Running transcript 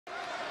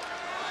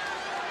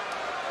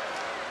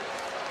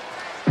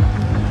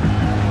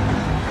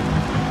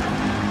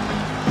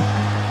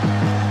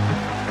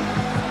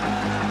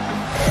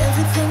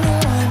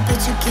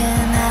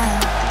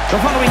The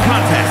following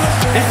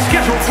contest is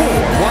scheduled for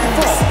one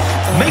fall.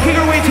 Making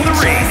her way to the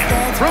ring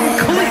from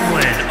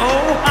Cleveland,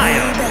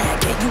 Ohio,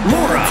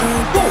 Laura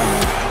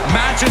Wolf.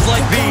 Matches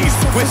like these,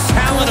 with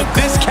talent of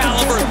this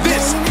caliber,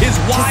 this is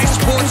why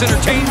sports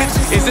entertainment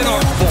is in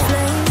our form.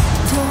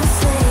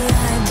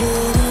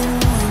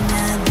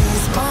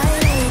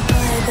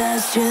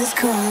 Just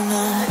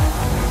karma.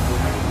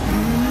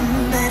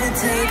 Better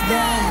take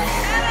that.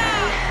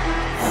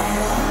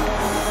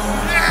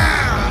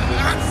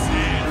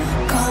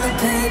 Call it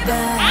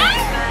payback.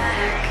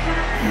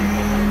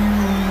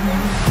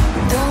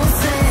 Don't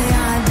say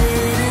I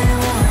didn't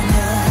want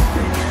ya.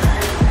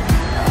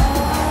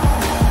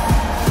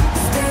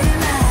 Stay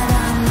mad,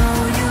 I know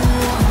you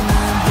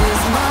wanna.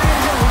 This might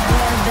hurt,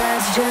 but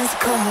that's just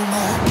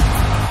karma.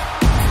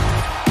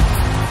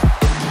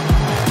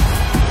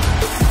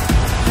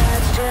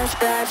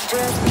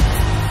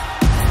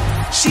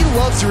 She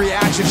loves the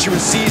reaction she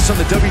receives from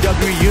the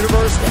WWE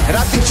Universe, and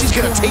I think she's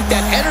going to take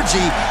that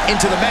energy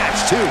into the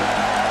match, too.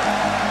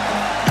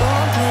 Go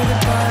play the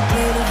part,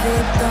 play the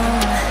victim.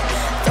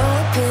 Throw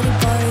a pity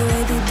party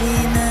with the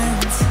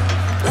demons.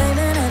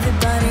 Blaming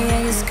everybody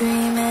and you're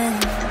screaming.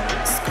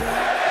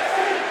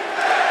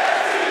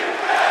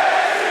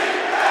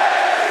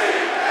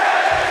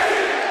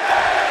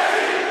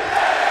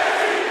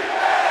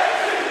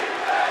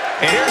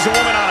 And here's a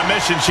woman on a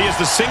mission. She has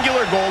the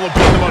singular goal of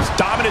being the most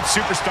dominant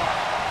superstar.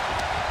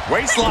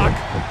 Waistlock.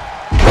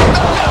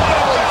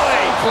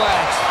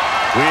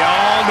 We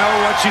all know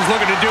what she's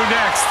looking to do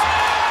next.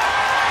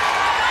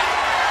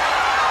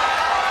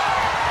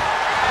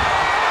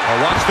 Oh,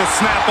 watch the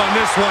snap on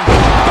this one.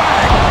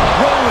 Bang!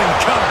 Rolling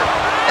cutter.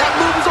 That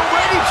move is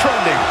already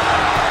trending.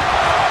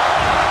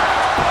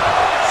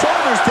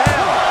 Shoulders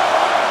down.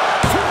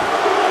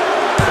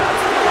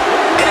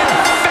 An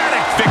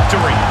emphatic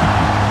victory.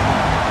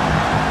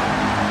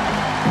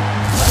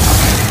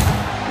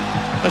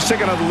 Let's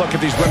take another look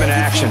at these women in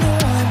action.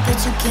 But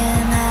you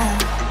can't have.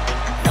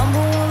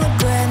 Number one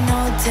regret,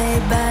 no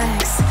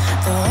takebacks.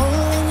 The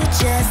hole in your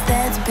chest,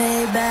 that's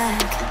payback.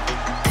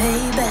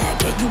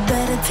 Payback, yeah, you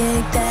better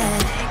take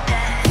that.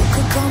 You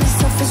could call me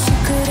selfish, you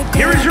could've.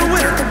 Here is your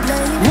winner,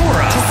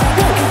 Laura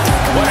Wolf.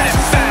 What an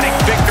emphatic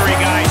victory,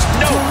 guys.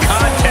 No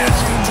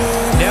contest.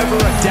 Never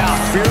a doubt.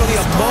 Barely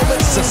a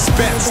moment's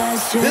suspense.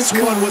 This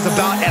one was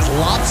about as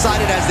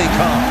lopsided as they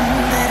come.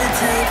 Better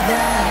take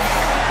that.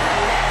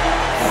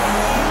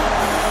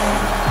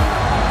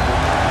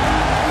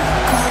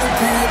 Call it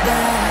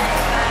payback.